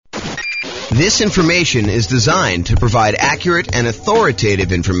This information is designed to provide accurate and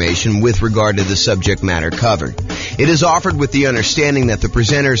authoritative information with regard to the subject matter covered. It is offered with the understanding that the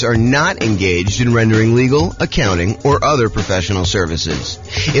presenters are not engaged in rendering legal, accounting, or other professional services.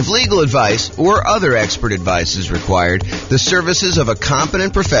 If legal advice or other expert advice is required, the services of a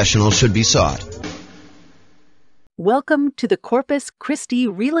competent professional should be sought. Welcome to the Corpus Christi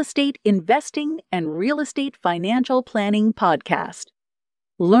Real Estate Investing and Real Estate Financial Planning Podcast.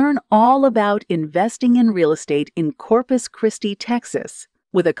 Learn all about investing in real estate in Corpus Christi, Texas,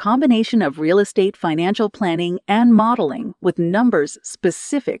 with a combination of real estate financial planning and modeling with numbers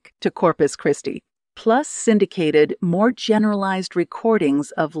specific to Corpus Christi, plus syndicated, more generalized recordings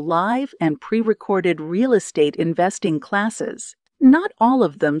of live and pre-recorded real estate investing classes, not all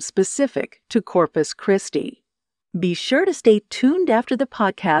of them specific to Corpus Christi. Be sure to stay tuned after the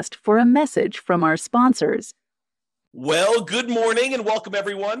podcast for a message from our sponsors. Well, good morning and welcome,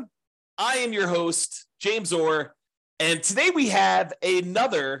 everyone. I am your host, James Orr, and today we have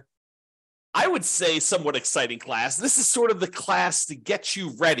another, I would say, somewhat exciting class. This is sort of the class to get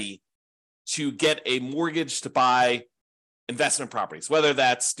you ready to get a mortgage to buy investment properties, whether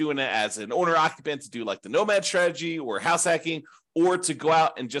that's doing it as an owner-occupant to do like the nomad strategy or house hacking, or to go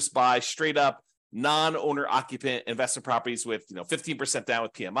out and just buy straight up non-owner occupant investment properties with 15% down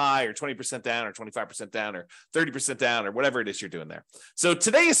with PMI, or 20% down, or 25% down, or 30% down, or whatever it is you're doing there. So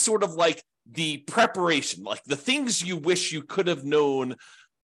today is sort of like the preparation, like the things you wish you could have known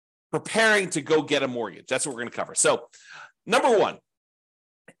preparing to go get a mortgage. That's what we're going to cover. So number one,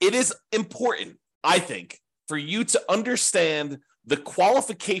 it is important, I think, for you to understand the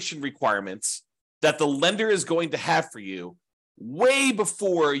qualification requirements that the lender is going to have for you way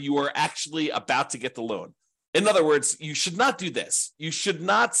before you are actually about to get the loan. In other words, you should not do this. You should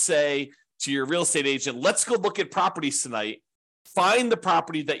not say to your real estate agent, let's go look at properties tonight, find the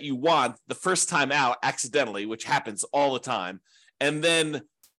property that you want the first time out accidentally, which happens all the time, and then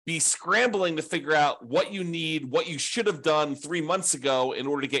be scrambling to figure out what you need, what you should have done 3 months ago in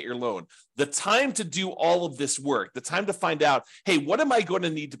order to get your loan. The time to do all of this work, the time to find out, hey, what am I going to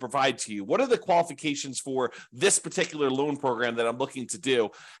need to provide to you? What are the qualifications for this particular loan program that I'm looking to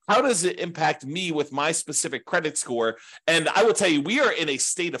do? How does it impact me with my specific credit score? And I will tell you, we are in a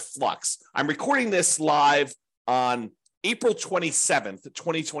state of flux. I'm recording this live on April 27th,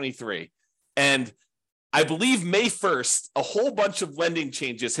 2023. And I believe May 1st, a whole bunch of lending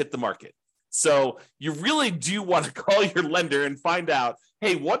changes hit the market. So you really do want to call your lender and find out,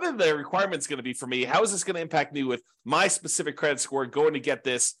 hey, what are the requirements going to be for me? How is this going to impact me with my specific credit score going to get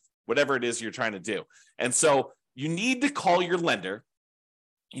this, whatever it is you're trying to do? And so you need to call your lender.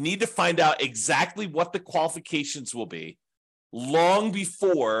 You need to find out exactly what the qualifications will be long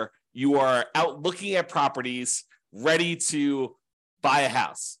before you are out looking at properties ready to buy a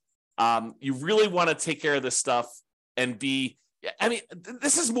house. You really want to take care of this stuff and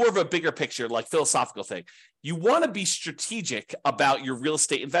this is more of a bigger picture, like philosophical thing. You want to be strategic about your real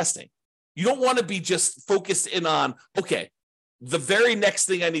estate investing. You don't want to be just focused in on, okay, the very next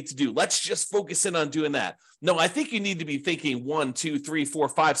thing I need to do, let's just focus in on doing that. No, I think you need to be thinking 1, 2, 3, 4,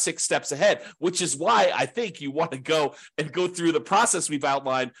 5, 6 steps ahead, which is why I think you want to go through the process we've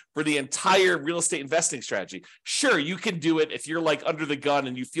outlined for the entire real estate investing strategy. Sure, you can do it if you're like under the gun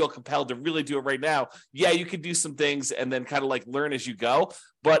and you feel compelled to really do it right now. Yeah, you can do some things and then kind of like learn as you go.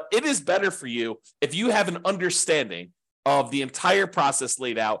 But it is better for you if you have an understanding of the entire process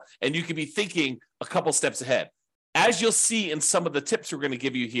laid out and you can be thinking a couple steps ahead. As you'll see in some of the tips we're going to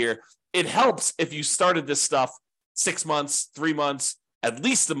give you here, it helps if you started this stuff 6 months, 3 months, at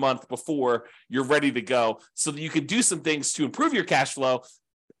least a month before you're ready to go, so that you can do some things to improve your cash flow,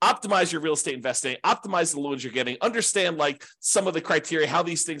 optimize your real estate investing, optimize the loans you're getting, understand like some of the criteria, how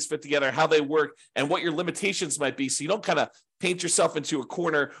these things fit together, how they work, and what your limitations might be, so you don't kind of paint yourself into a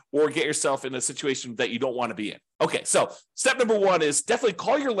corner or get yourself in a situation that you don't want to be in. Okay, so step number one is definitely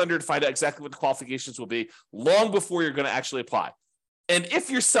call your lender to find out exactly what the qualifications will be long before you're going to actually apply. And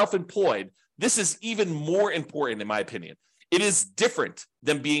if you're self-employed, this is even more important, in my opinion. It is different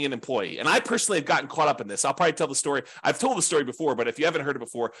than being an employee. And I personally have gotten caught up in this. I'll probably tell the story. I've told the story before, but if you haven't heard it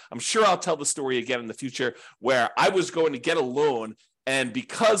before, I'm sure I'll tell the story again in the future, where I was going to get a loan. And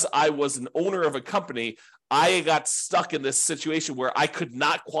because I was an owner of a company, I got stuck in this situation where I could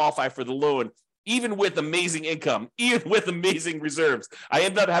not qualify for the loan, even with amazing income, even with amazing reserves. I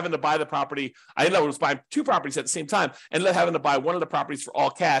ended up having to buy the property. I ended up buying 2 properties at the same time. I ended up having to buy one of the properties for all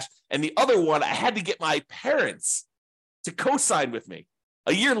cash. And the other one, I had to get my parents to co-sign with me.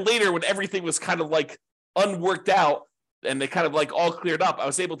 A year later, when everything was kind of like unworked out and they kind of like all cleared up, I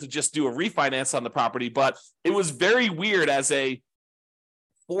was able to just do a refinance on the property. But it was very weird as a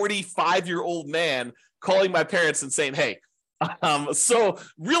 45-year-old man calling my parents and saying, hey, so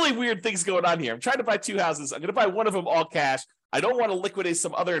really weird things going on here. I'm trying to buy 2 houses. I'm going to buy one of them all cash. I don't want to liquidate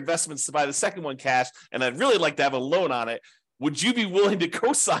some other investments to buy the second one cash, and I'd really like to have a loan on it. Would you be willing to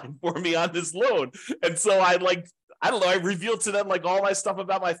co-sign for me on this loan? And so I don't know, I revealed to them like all my stuff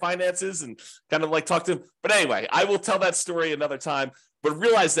about my finances and kind of like talk to them. But anyway, I will tell that story another time. But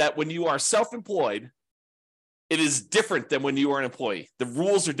realize that when you are self-employed, it is different than when you are an employee. The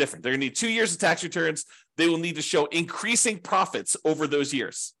rules are different. They're going to need 2 years of tax returns. They will need to show increasing profits over those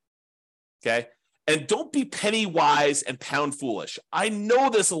years. Okay? And don't be penny wise and pound foolish. I know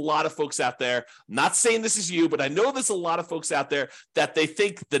there's a lot of folks out there, I'm not saying this is you, but I know there's a lot of folks out there that they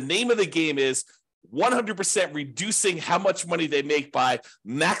think the name of the game is 100% reducing how much money they make by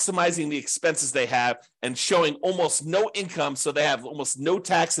maximizing the expenses they have and showing almost no income, so they have almost no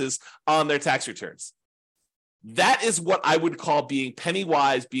taxes on their tax returns. That is what I would call being penny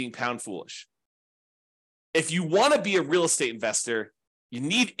wise, being pound foolish. If you want to be a real estate investor, you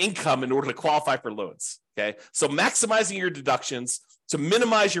need income in order to qualify for loans, okay? So maximizing your deductions to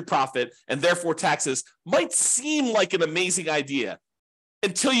minimize your profit and therefore taxes might seem like an amazing idea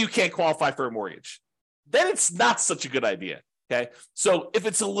until you can't qualify for a mortgage. Then it's not such a good idea, okay? So if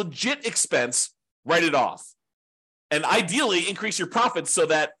it's a legit expense, write it off. And ideally, increase your profits so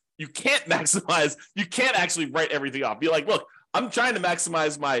that you can't maximize, you can't actually write everything off. Be like, look, I'm trying to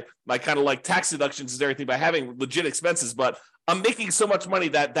maximize my kind of like tax deductions and everything by having legit expenses, but I'm making so much money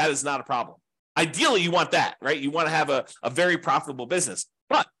that is not a problem. Ideally, you want that, right? You want to have a very profitable business,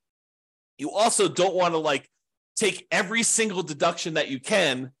 but you also don't want to like take every single deduction that you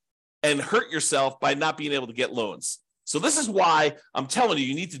can and hurt yourself by not being able to get loans. So this is why I'm telling you,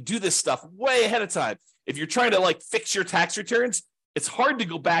 you need to do this stuff way ahead of time. If you're trying to like fix your tax returns, it's hard to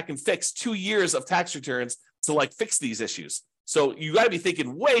go back and fix 2 years of tax returns to like fix these issues. So you got to be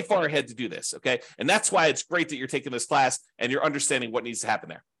thinking way far ahead to do this, okay? And that's why it's great that you're taking this class and you're understanding what needs to happen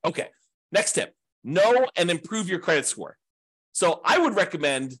there. Okay, next tip, know and improve your credit score. So I would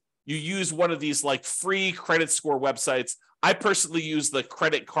recommend you use one of these like free credit score websites. I personally use the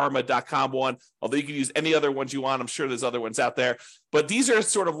creditkarma.com one, although you can use any other ones you want. I'm sure there's other ones out there. But these are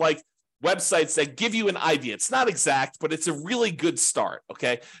sort of like websites that give you an idea. It's not exact, but it's a really good start,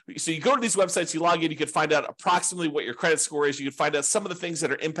 okay? So you go to these websites, you log in, you can find out approximately what your credit score is. You can find out some of the things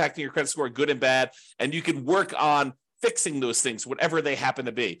that are impacting your credit score, good and bad, and you can work on fixing those things, whatever they happen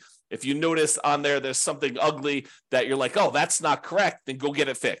to be. If you notice on there's something ugly that you're like, oh, that's not correct, then go get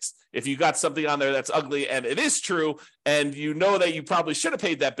it fixed. If you got something on there that's ugly and it is true, and you know that you probably should have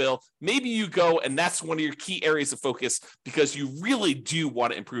paid that bill, maybe you go and that's one of your key areas of focus because you really do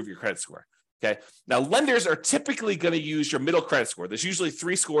want to improve your credit score, okay? Now, lenders are typically going to use your middle credit score. There's usually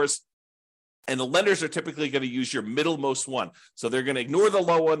 3 scores. And the lenders are typically going to use your middlemost one. So they're going to ignore the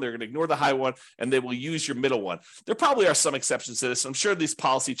low one, they're going to ignore the high one, and they will use your middle one. There probably are some exceptions to this. I'm sure these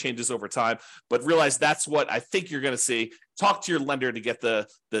policy changes over time, but realize that's what I think you're going to see. Talk to your lender to get the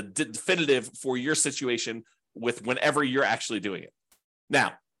definitive for your situation with whenever you're actually doing it.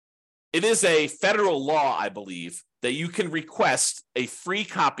 Now, it is a federal law, I believe, that you can request a free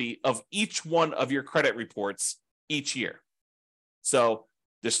copy of each one of your credit reports each year. So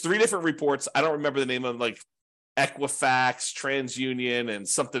there's 3 different reports. I don't remember the name of them, like Equifax, TransUnion, and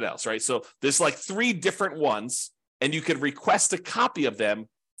something else, right? So there's like 3 different ones, and you can request a copy of them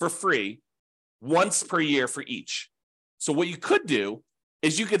for free once per year for each. So what you could do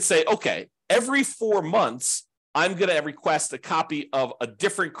is you could say, okay, every 4 months, I'm going to request a copy of a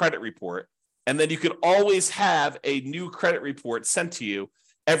different credit report, and then you could always have a new credit report sent to you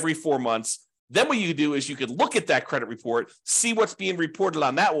every 4 months. Then what you do is you could look at that credit report, see what's being reported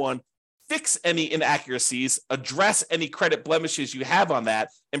on that one, fix any inaccuracies, address any credit blemishes you have on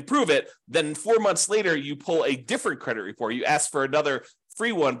that, improve it. Then 4 months later, you pull a different credit report. You ask for another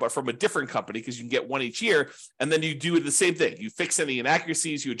free one, but from a different company because you can get one each year. And then you do the same thing. You fix any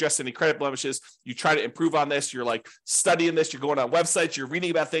inaccuracies, you address any credit blemishes, you try to improve on this. You're like studying this, you're going on websites, you're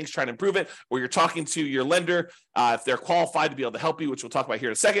reading about things, trying to improve it, or you're talking to your lender if they're qualified to be able to help you, which we'll talk about here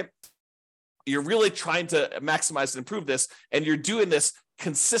in a second. You're really trying to maximize and improve this, and you're doing this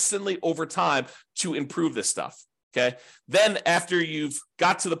consistently over time to improve this stuff, okay? Then after you've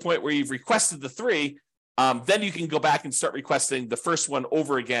got to the point where you've requested the 3, then you can go back and start requesting the first one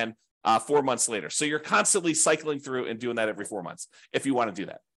over again 4 months later. So you're constantly cycling through and doing that every 4 months if you want to do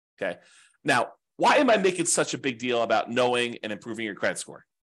that, okay? Now, why am I making such a big deal about knowing and improving your credit score?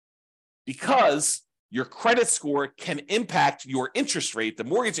 Because your credit score can impact your interest rate, the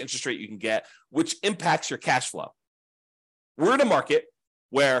mortgage interest rate you can get, which impacts your cash flow. We're in a market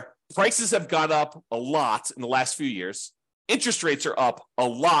where prices have gone up a lot in the last few years. Interest rates are up a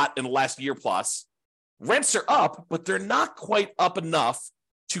lot in the last year plus. Rents are up, but they're not quite up enough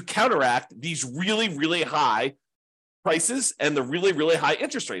to counteract these really, really high prices and the really, really high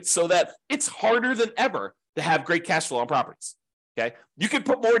interest rates, so that it's harder than ever to have great cash flow on properties. Okay. You can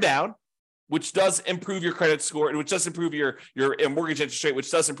put more down, which does improve your credit score and which does improve your mortgage interest rate,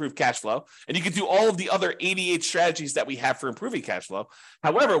 which does improve cash flow. And you can do all of the other 88 strategies that we have for improving cash flow.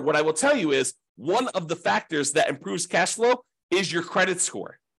 However, what I will tell you is one of the factors that improves cash flow is your credit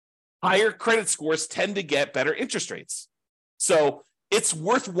score. Higher credit scores tend to get better interest rates. So it's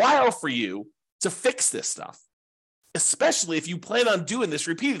worthwhile for you to fix this stuff, especially if you plan on doing this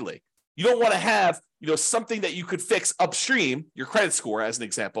repeatedly. You don't want to have, something that you could fix upstream, your credit score as an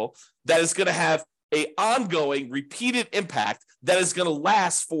example, that is going to have an ongoing repeated impact that is going to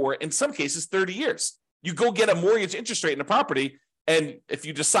last for, in some cases, 30 years. You go get a mortgage interest rate in a property, and if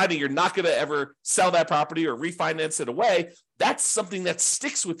you decide that you're not going to ever sell that property or refinance it away, that's something that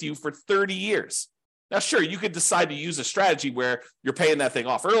sticks with you for 30 years. Now, sure, you could decide to use a strategy where you're paying that thing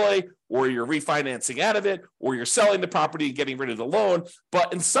off early, or you're refinancing out of it, or you're selling the property and getting rid of the loan.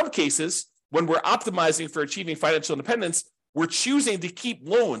 But in some cases, when we're optimizing for achieving financial independence, we're choosing to keep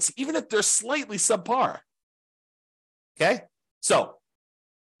loans, even if they're slightly subpar. Okay? So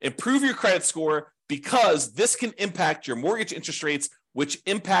improve your credit score, because this can impact your mortgage interest rates, which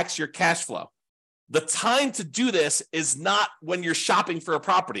impacts your cash flow. The time to do this is not when you're shopping for a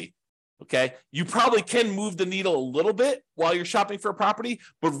property. Okay, you probably can move the needle a little bit while you're shopping for a property,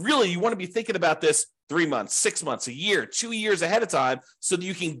 but really you want to be thinking about this 3 months, 6 months, a year, 2 years ahead of time, so that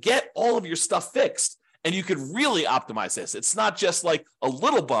you can get all of your stuff fixed and you can really optimize this. It's not just like a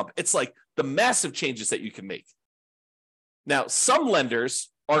little bump, it's like the massive changes that you can make. Now, some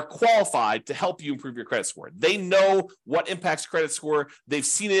lenders are qualified to help you improve your credit score. They know what impacts credit score. They've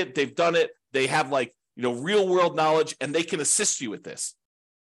seen it, they've done it. They have real world knowledge, and they can assist you with this.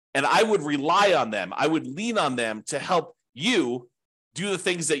 And I would rely on them. I would lean on them to help you do the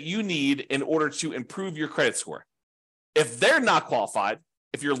things that you need in order to improve your credit score. If they're not qualified,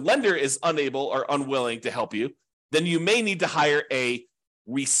 if your lender is unable or unwilling to help you, then you may need to hire a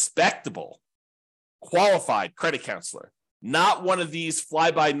respectable, qualified credit counselor, not one of these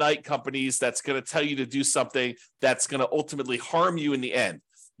fly-by-night companies that's going to tell you to do something that's going to ultimately harm you in the end.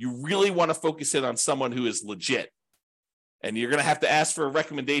 You really want to focus in on someone who is legit. And you're going to have to ask for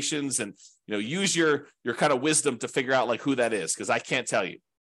recommendations and use your kind of wisdom to figure out who that is, because I can't tell you.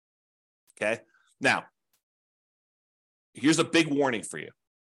 Okay. Now, here's a big warning for you.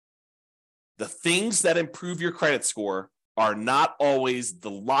 The things that improve your credit score are not always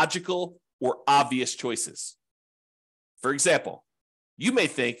the logical or obvious choices. For example, you may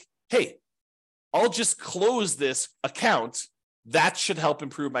think, hey, I'll just close this account. That should help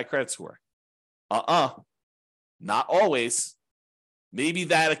improve my credit score. Not always. Maybe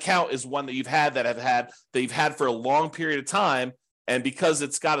that account is one that you've had for a long period of time, and because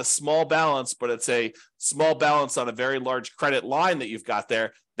it's got a small balance, but it's a small balance on a very large credit line that you've got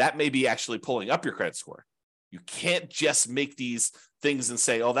there, that may be actually pulling up your credit score. You can't just make these things and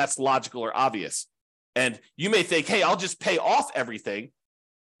say, oh, that's logical or obvious. And you may think, hey, I'll just pay off everything.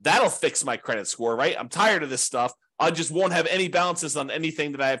 That'll fix my credit score, right? I'm tired of this stuff. I just won't have any balances on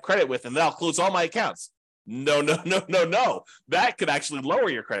anything that I have credit with, and then I'll close all my accounts. No. That could actually lower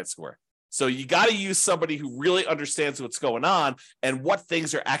your credit score. So you got to use somebody who really understands what's going on and what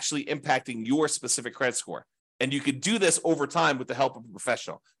things are actually impacting your specific credit score. And you can do this over time with the help of a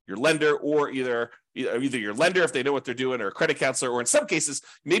professional, your lender, or either your lender if they know what they're doing, or a credit counselor, or in some cases,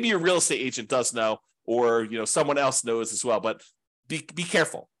 maybe your real estate agent does know, or someone else knows as well. But be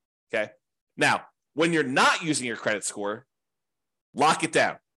careful. Okay. Now, when you're not using your credit score, lock it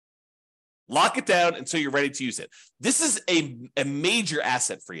down. Lock it down until you're ready to use it. This is a major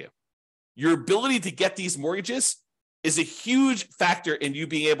asset for you. Your ability to get these mortgages is a huge factor in you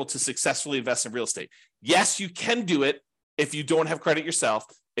being able to successfully invest in real estate. Yes, you can do it if you don't have credit yourself,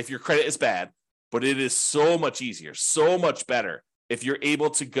 if your credit is bad, but it is so much easier, so much better if you're able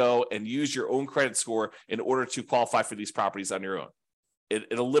to go and use your own credit score in order to qualify for these properties on your own. It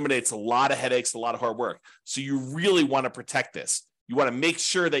eliminates a lot of headaches, a lot of hard work. So you really want to protect this. You want to make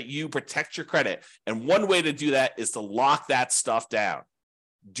sure that you protect your credit. And one way to do that is to lock that stuff down.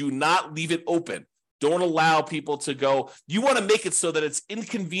 Do not leave it open. Don't allow people to go. You want to make it so that it's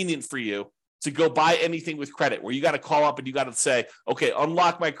inconvenient for you to go buy anything with credit, where you got to call up and you got to say, okay,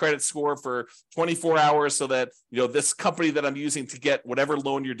 unlock my credit score for 24 hours so that, this company that I'm using to get whatever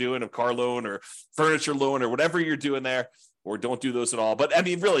loan you're doing, a car loan or furniture loan or whatever you're doing there, or don't do those at all. But I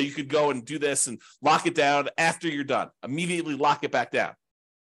mean, really, you could go and do this and lock it down after you're done. Immediately lock it back down.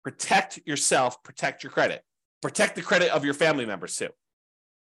 Protect yourself, protect your credit. Protect the credit of your family members too.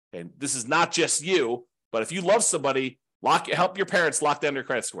 And this is not just you, but if you love somebody, help your parents lock down their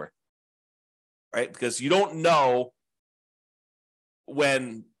credit score, right? Because you don't know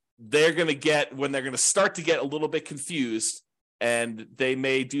when they're going to start to get a little bit confused, and they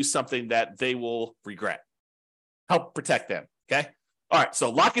may do something that they will regret. Help protect them, okay? All right,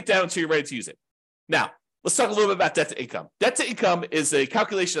 so lock it down until you're ready to use it. Now, let's talk a little bit about debt to income. Debt to income is a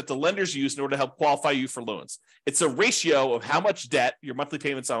calculation that the lenders use in order to help qualify you for loans. It's a ratio of how much debt, your monthly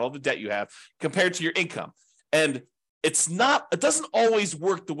payments on all the debt you have, compared to your income. And it doesn't always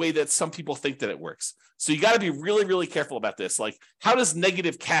work the way that some people think that it works. So you got to be really, really careful about this. Like, how does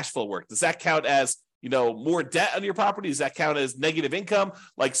negative cash flow work? Does that count as, more debt on your property? Does that count as negative income?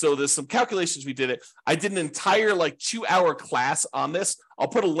 So there's some calculations we did it. I did an entire 2-hour class on this. I'll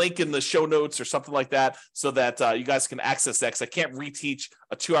put a link in the show notes or something like that so that you guys can access that, because I can't reteach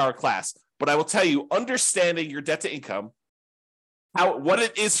a 2-hour class. But I will tell you, understanding your debt to income, what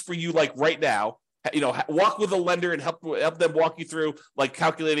it is for you right now, walk with a lender and help them walk you through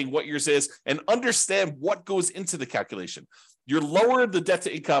calculating what yours is, and understand what goes into the calculation. Your lower the debt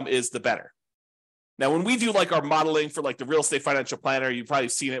to income is, the better. Now, when we do our modeling for the real estate financial planner, you've probably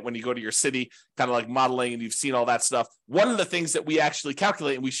seen it when you go to your city, kind of modeling, and you've seen all that stuff. One of the things that we actually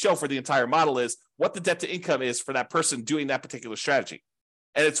calculate and we show for the entire model is what the debt to income is for that person doing that particular strategy.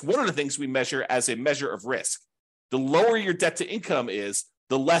 And it's one of the things we measure as a measure of risk. The lower your debt to income is,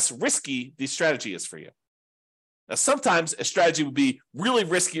 the less risky the strategy is for you. Now, sometimes a strategy would be really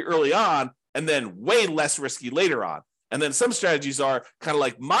risky early on and then way less risky later on. And then some strategies are kind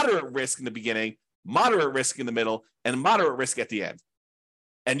of moderate risk in the beginning, moderate risk in the middle, and moderate risk at the end.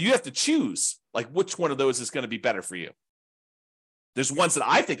 And you have to choose which one of those is going to be better for you. There's ones that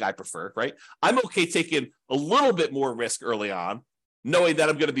I think I prefer, right? I'm okay taking a little bit more risk early on, knowing that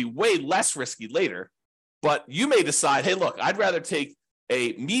I'm going to be way less risky later. But you may decide, hey, look, I'd rather take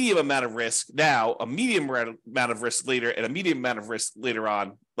a medium amount of risk now, a medium amount of risk later, and a medium amount of risk later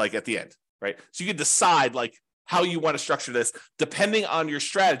on, at the end, right? So you can decide how you want to structure this depending on your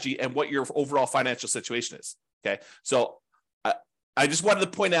strategy and what your overall financial situation is, okay? So I just wanted to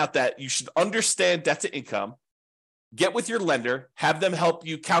point out that you should understand debt to income, get with your lender, have them help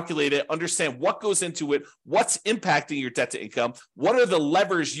you calculate it, understand what goes into it, what's impacting your debt to income, what are the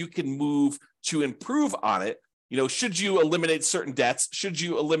levers you can move to improve on it. Should you eliminate certain debts? Should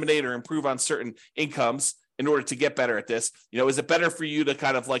you eliminate or improve on certain incomes in order to get better at this? Is it better for you to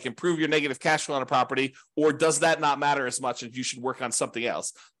kind of improve your negative cash flow on a property, or does that not matter as much and you should work on something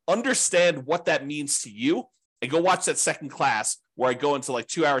else? Understand what that means to you, and go watch that second class where I go into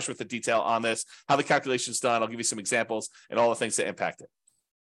 2 hours worth of detail on this, how the calculation is done. I'll give you some examples and all the things that impact it.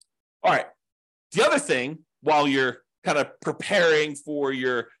 All right. The other thing, while you're kind of preparing for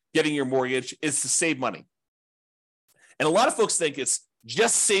getting your mortgage, is to save money. And a lot of folks think it's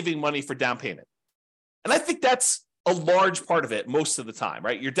just saving money for down payment. And I think that's a large part of it most of the time,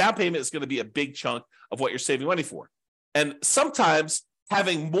 right? Your down payment is going to be a big chunk of what you're saving money for. And sometimes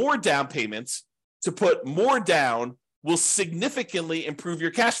having more down payments to put more down will significantly improve your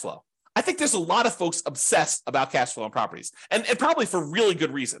cash flow. I think there's a lot of folks obsessed about cash flow on properties, and probably for really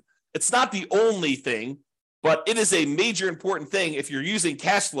good reason. It's not the only thing, but it is a major important thing if you're using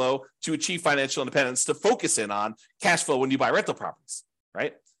cash flow to achieve financial independence, to focus in on cash flow when you buy rental properties,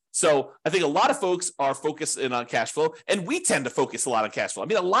 right? So I think a lot of folks are focused in on cash flow, and we tend to focus a lot on cash flow. I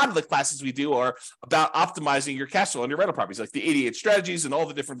mean, a lot of the classes we do are about optimizing your cash flow on your rental properties, like the 88 strategies and all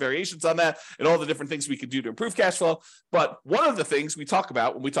the different variations on that and all the different things we could do to improve cash flow. But one of the things we talk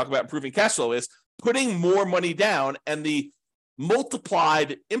about when we talk about improving cash flow is putting more money down and the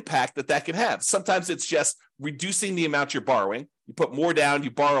multiplied impact that can have. Sometimes it's just reducing the amount you're borrowing. You put more down,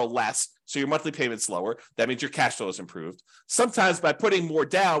 you borrow less, so your monthly payment's lower. That means your cash flow is improved. Sometimes by putting more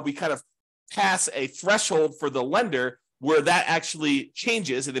down, we kind of pass a threshold for the lender where that actually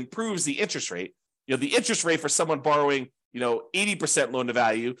changes. It improves the interest rate. The interest rate for someone borrowing 80% loan to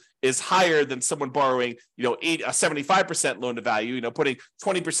value is higher than someone borrowing, a 75% loan to value, putting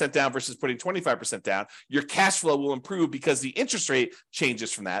 20% down versus putting 25% down. Your cash flow will improve because the interest rate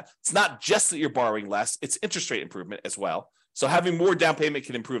changes from that. It's not just that you're borrowing less, it's interest rate improvement as well. So having more down payment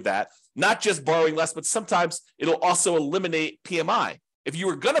can improve that. Not just borrowing less, but sometimes it'll also eliminate PMI. If you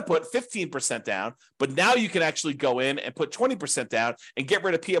were going to put 15% down, but now you can actually go in and put 20% down and get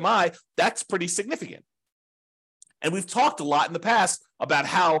rid of PMI, that's pretty significant. And we've talked a lot in the past about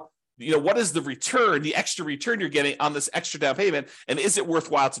how, what is the return, the extra return you're getting on this extra down payment, and is it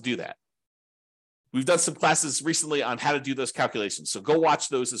worthwhile to do that? We've done some classes recently on how to do those calculations, so go watch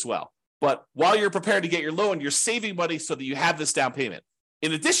those as well. But while you're prepared to get your loan, you're saving money so that you have this down payment.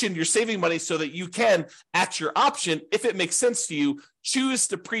 In addition, you're saving money so that you can, at your option, if it makes sense to you, choose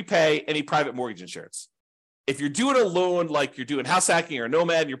to prepay any private mortgage insurance. If you're doing a loan like you're doing house hacking or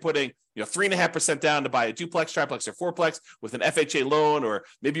Nomad, and you're putting 3.5% down to buy a duplex, triplex, or fourplex with an FHA loan, or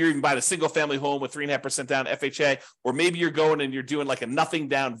maybe you're even buying a single family home with 3.5% down FHA, or maybe you're going and you're doing like a nothing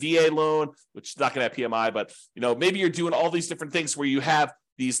down VA loan, which is not going to have PMI, but maybe you're doing all these different things where you have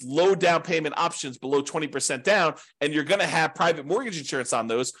these low down payment options below 20% down, and you're going to have private mortgage insurance on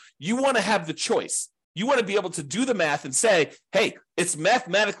those. You want to have the choice. You want to be able to do the math and say, hey, it's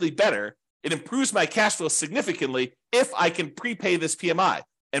mathematically better. It improves my cash flow significantly if I can prepay this PMI.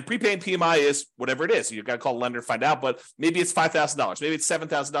 And prepaying PMI is whatever it is. You've got to call a lender and find out, but maybe it's $5,000, maybe it's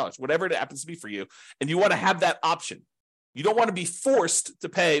 $7,000, whatever it happens to be for you. And you want to have that option. You don't want to be forced to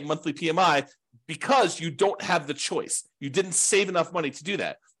pay monthly PMI because you don't have the choice. You didn't save enough money to do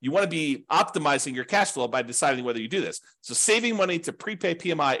that. You want to be optimizing your cash flow by deciding whether you do this. So saving money to prepay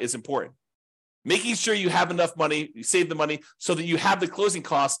PMI is important. Making sure you have enough money, you save the money so that you have the closing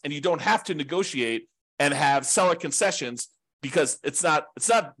costs and you don't have to negotiate and have seller concessions, because it's not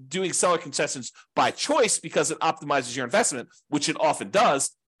doing seller concessions by choice because it optimizes your investment, which it often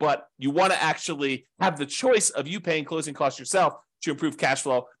does, but you want to actually have the choice of you paying closing costs yourself to improve cash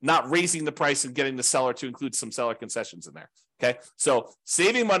flow, not raising the price and getting the seller to include some seller concessions in there. Okay, so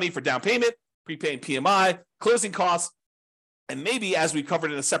saving money for down payment, prepaying PMI, closing costs, and maybe, as we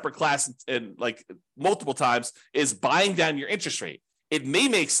covered in a separate class and like multiple times, is buying down your interest rate. It may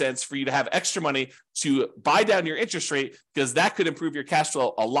make sense for you to have extra money to buy down your interest rate because that could improve your cash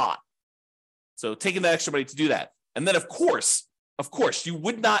flow a lot. So taking that extra money to do that. And then, of course, you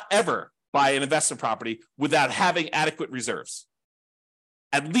would not ever buy an investment property without having adequate reserves.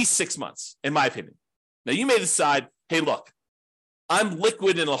 At least 6 months, in my opinion. Now, you may decide, hey, look, I'm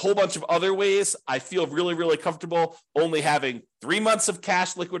liquid in a whole bunch of other ways. I feel really, really comfortable only having 3 months of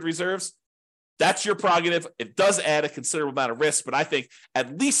cash liquid reserves. That's your prerogative. It does add a considerable amount of risk, but I think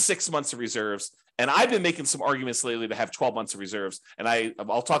at least 6 months of reserves. And I've been making some arguments lately to have 12 months of reserves. And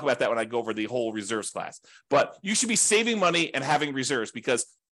I'll talk about that when I go over the whole reserves class. But you should be saving money and having reserves because,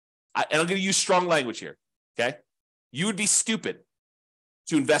 and I'm going to use strong language here, okay? You would be stupid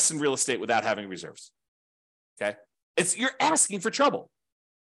to invest in real estate without having reserves, okay? You're asking for trouble.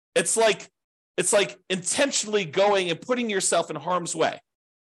 It's like intentionally going and putting yourself in harm's way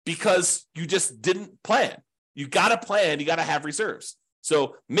because you just didn't plan. You got to plan. You got to have reserves.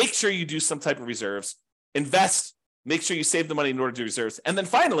 So make sure you do some type of reserves, invest, make sure you save the money in order to do reserves. And then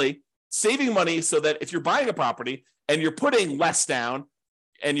finally, saving money so that if you're buying a property and you're putting less down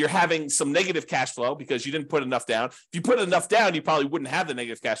and you're having some negative cash flow because you didn't put enough down. If you put enough down, you probably wouldn't have the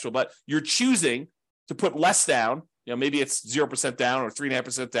negative cash flow, but you're choosing to put less down. Maybe it's 0% down or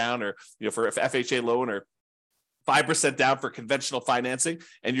 3.5% down, or for an FHA loan, or 5% down for conventional financing,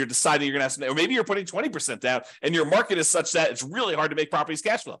 and you're deciding you're going to have some, or maybe you're putting 20% down, and your market is such that it's really hard to make properties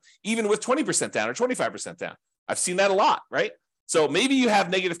cash flow, even with 20% down or 25% down. I've seen that a lot, right? So maybe you have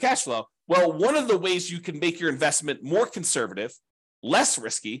negative cash flow. Well, one of the ways you can make your investment more conservative, less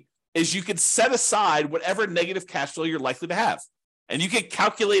risky, is you can set aside whatever negative cash flow you're likely to have, and you can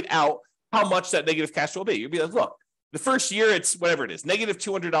calculate out how much that negative cash flow will be. You'll be like, look, the first year it's whatever it is, negative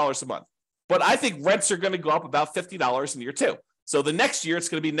 $200 a month. But I think rents are going to go up about $50 in year two. So the next year, it's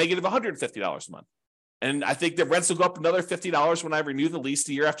going to be negative $150 a month. And I think the rents will go up another $50 when I renew the lease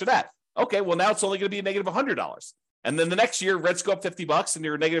the year after that. Okay, well, now it's only going to be a negative $100. And then the next year, rents go up $50 and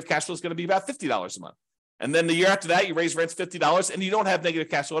your negative cash flow is going to be about $50 a month. And then the year after that, you raise rents $50 and you don't have negative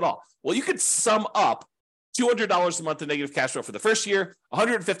cash flow at all. Well, you could sum up $200 a month in negative cash flow for the first year,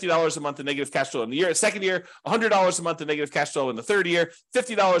 $150 a month in negative cash flow in the second year, $100 a month in negative cash flow in the third year,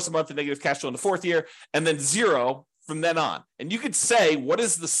 $50 a month in negative cash flow in the fourth year, and then zero from then on. And you could say, what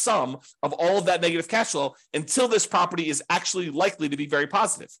is the sum of all of that negative cash flow until this property is actually likely to be very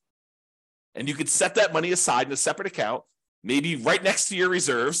positive? And you could set that money aside in a separate account, maybe right next to your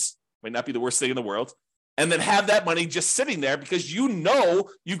reserves, might not be the worst thing in the world, and then have that money just sitting there because you know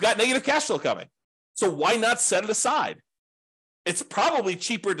you've got negative cash flow coming. So why not set it aside? It's probably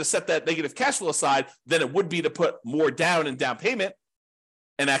cheaper to set that negative cash flow aside than it would be to put more down in down payment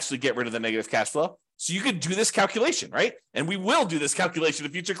and actually get rid of the negative cash flow. So you could do this calculation, right? And we will do this calculation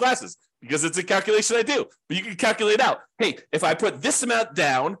in future classes because it's a calculation I do. But you can calculate out, hey, if I put this amount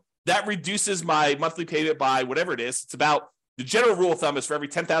down, that reduces my monthly payment by whatever it is. It's about, the general rule of thumb is for every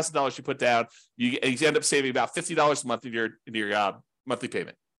 $10,000 you put down, you end up saving about $50 a month in your monthly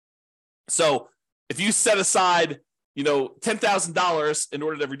payment. So if you set aside, $10,000 in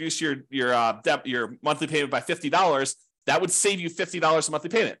order to reduce your monthly payment by $50, that would save you $50 a monthly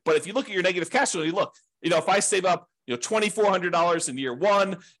payment. But if you look at your negative cash flow, if I save up $2,400 in year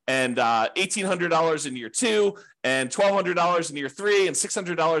one, and $1,800 in year two, and $1,200 in year three, and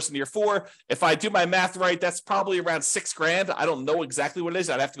 $600 in year four. If I do my math right, that's probably around $6,000. I don't know exactly what it is.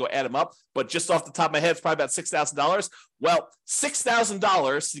 I'd have to go add them up, but just off the top of my head, it's probably about $6,000. Well,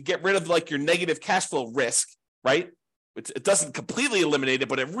 $6,000 to get rid of like your negative cash flow risk, right? It doesn't completely eliminate it,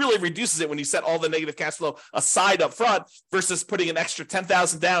 but it really reduces it when you set all the negative cash flow aside up front versus putting an extra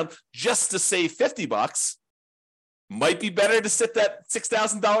 $10,000 down just to save $50. Might be better to set that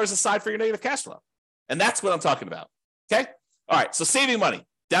 $6,000 aside for your negative cash flow. And that's what I'm talking about. Okay. All right. So saving money,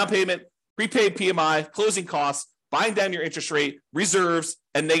 down payment, prepaid PMI, closing costs, buying down your interest rate, reserves,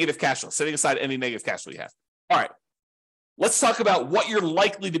 and negative cash flow, setting aside any negative cash flow you have. All right. Let's talk about what you're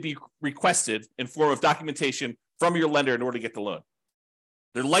likely to be requested in form of documentation from your lender in order to get the loan.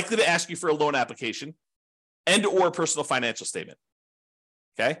 They're likely to ask you for a loan application and or a personal financial statement.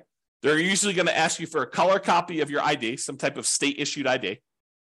 Okay. They're usually going to ask you for a color copy of your ID, some type of state-issued ID,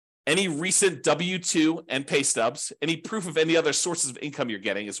 any recent W-2 and pay stubs, any proof of any other sources of income you're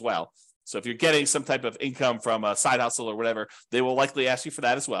getting as well. So if you're getting some type of income from a side hustle or whatever, they will likely ask you for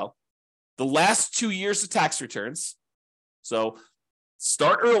that as well. The last 2 years of tax returns. So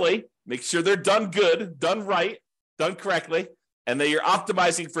start early, make sure they're done good, done right, done correctly, and that you're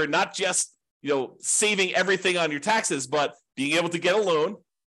optimizing for not just, saving everything on your taxes, but being able to get a loan.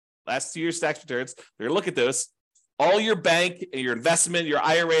 Last 2 years tax returns, they're going to look at those. All your bank, your investment, your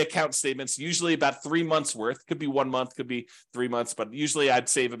IRA account statements, usually about 3 months worth. Could be 1 month, could be 3 months, but usually I'd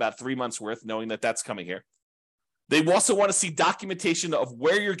save about 3 months worth knowing that that's coming here. They also want to see documentation of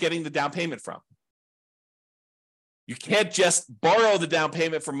where you're getting the down payment from. You can't just borrow the down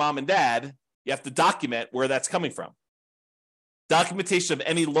payment from mom and dad. You have to document where that's coming from. Documentation of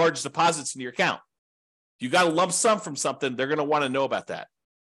any large deposits in your account. If you got a lump sum from something, they're going to want to know about that.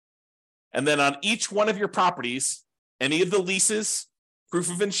 And then on each one of your properties, any of the leases,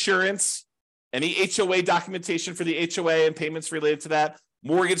 proof of insurance, any HOA documentation for the HOA and payments related to that,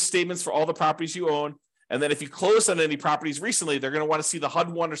 mortgage statements for all the properties you own. And then if you closed on any properties recently, they're going to want to see the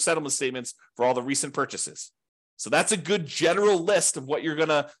HUD-1 or settlement statements for all the recent purchases. So that's a good general list of what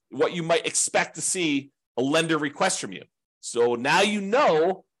you might expect to see a lender request from you. So now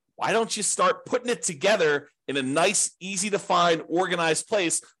why don't you start putting it together in a nice, easy to find, organized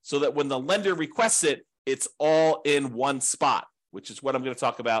place so that when the lender requests it, it's all in one spot, which is what I'm going to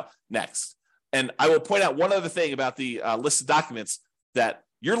talk about next. And I will point out one other thing about the list of documents, that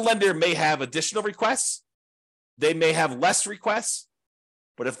your lender may have additional requests. They may have less requests.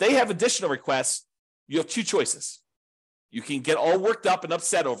 But if they have additional requests, you have two choices. You can get all worked up and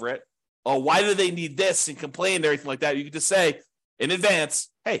upset over it. Oh, why do they need this, and complain and everything like that? You can just say in advance,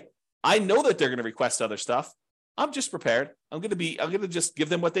 hey, I know that they're going to request other stuff. I'm just prepared. I'm going to just give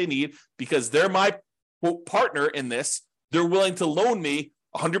them what they need because they're my partner in this. They're willing to loan me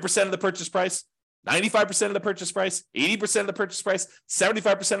 100% of the purchase price, 95% of the purchase price, 80% of the purchase price,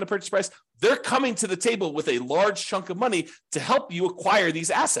 75% of the purchase price. They're coming to the table with a large chunk of money to help you acquire these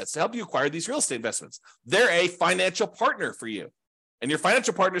assets, to help you acquire these real estate investments. They're a financial partner for you. And your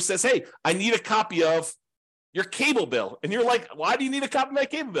financial partner says, hey, I need a copy of your cable bill. And you're like, why do you need a copy of my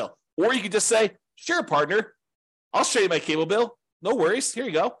cable bill? Or you could just say, sure, partner, I'll show you my cable bill. No worries. Here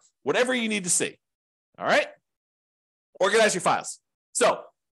you go. Whatever you need to see. All right. Organize your files. So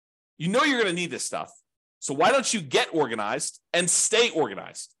you're going to need this stuff. So why don't you get organized and stay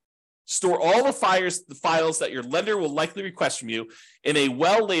organized? Store all the files that your lender will likely request from you in a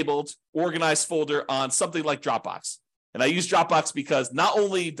well-labeled, organized folder on something like Dropbox. And I use Dropbox because not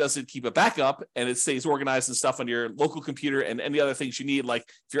only does it keep a backup and it stays organized and stuff on your local computer and any other things you need, like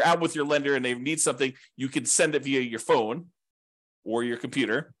if you're out with your lender and they need something, you can send it via your phone or your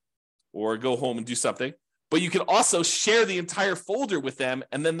computer or go home and do something. But you can also share the entire folder with them,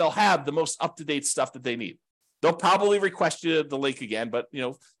 and then they'll have the most up-to-date stuff that they need. They'll probably request you the link again, but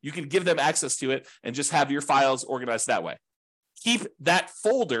you can give them access to it and just have your files organized that way. Keep that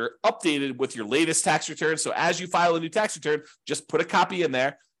folder updated with your latest tax return. So as you file a new tax return, just put a copy in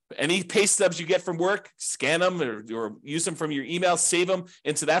there. Any pay stubs you get from work, scan them or use them from your email, save them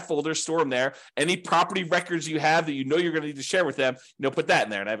into that folder, store them there. Any property records you have that you're going to need to share with them, put that in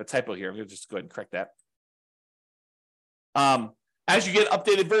there. And I have a typo here. I'm going to just go ahead and correct that. As you get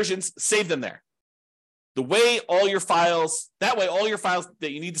updated versions, save them there. That way all your files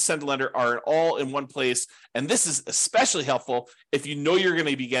that you need to send to lender are all in one place. And this is especially helpful if you're going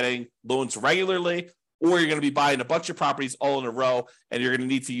to be getting loans regularly, or you're going to be buying a bunch of properties all in a row, and you're going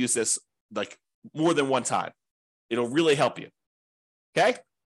to need to use this like more than one time. It'll really help you. Okay?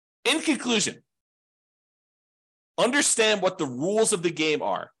 In conclusion, understand what the rules of the game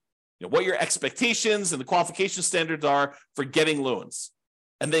are. what your expectations and the qualification standards are for getting loans.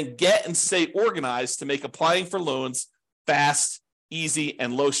 And then get and stay organized to make applying for loans fast, easy,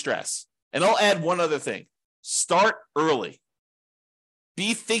 and low stress. And I'll add one other thing. Start early.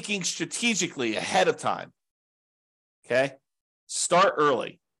 Be thinking strategically ahead of time. Okay? Start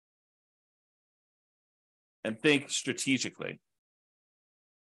early and think strategically.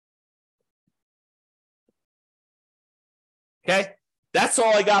 Okay? That's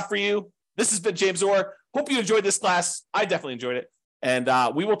all I got for you. This has been James Orr. Hope you enjoyed this class. I definitely enjoyed it.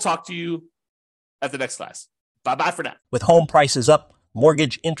 And we will talk to you at the next class. Bye-bye for now. With home prices up,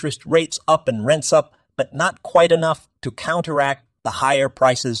 mortgage interest rates up, and rents up, but not quite enough to counteract the higher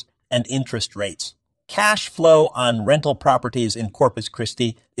prices and interest rates. Cash flow on rental properties in Corpus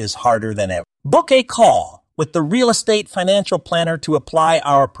Christi is harder than ever. Book a call with the Real Estate Financial Planner to apply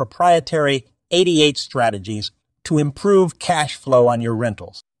our proprietary 88 strategies to improve cash flow on your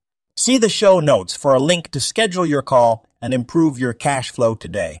rentals. See the show notes for a link to schedule your call and improve your cash flow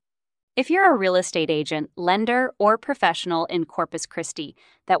today. If you're a real estate agent, lender, or professional in Corpus Christi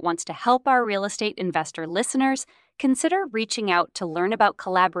that wants to help our real estate investor listeners, consider reaching out to learn about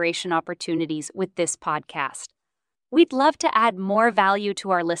collaboration opportunities with this podcast. We'd love to add more value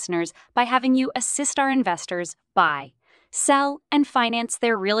to our listeners by having you assist our investors buy, sell, and finance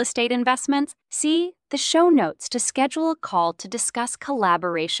their real estate investments. See the show notes to schedule a call to discuss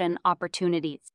collaboration opportunities.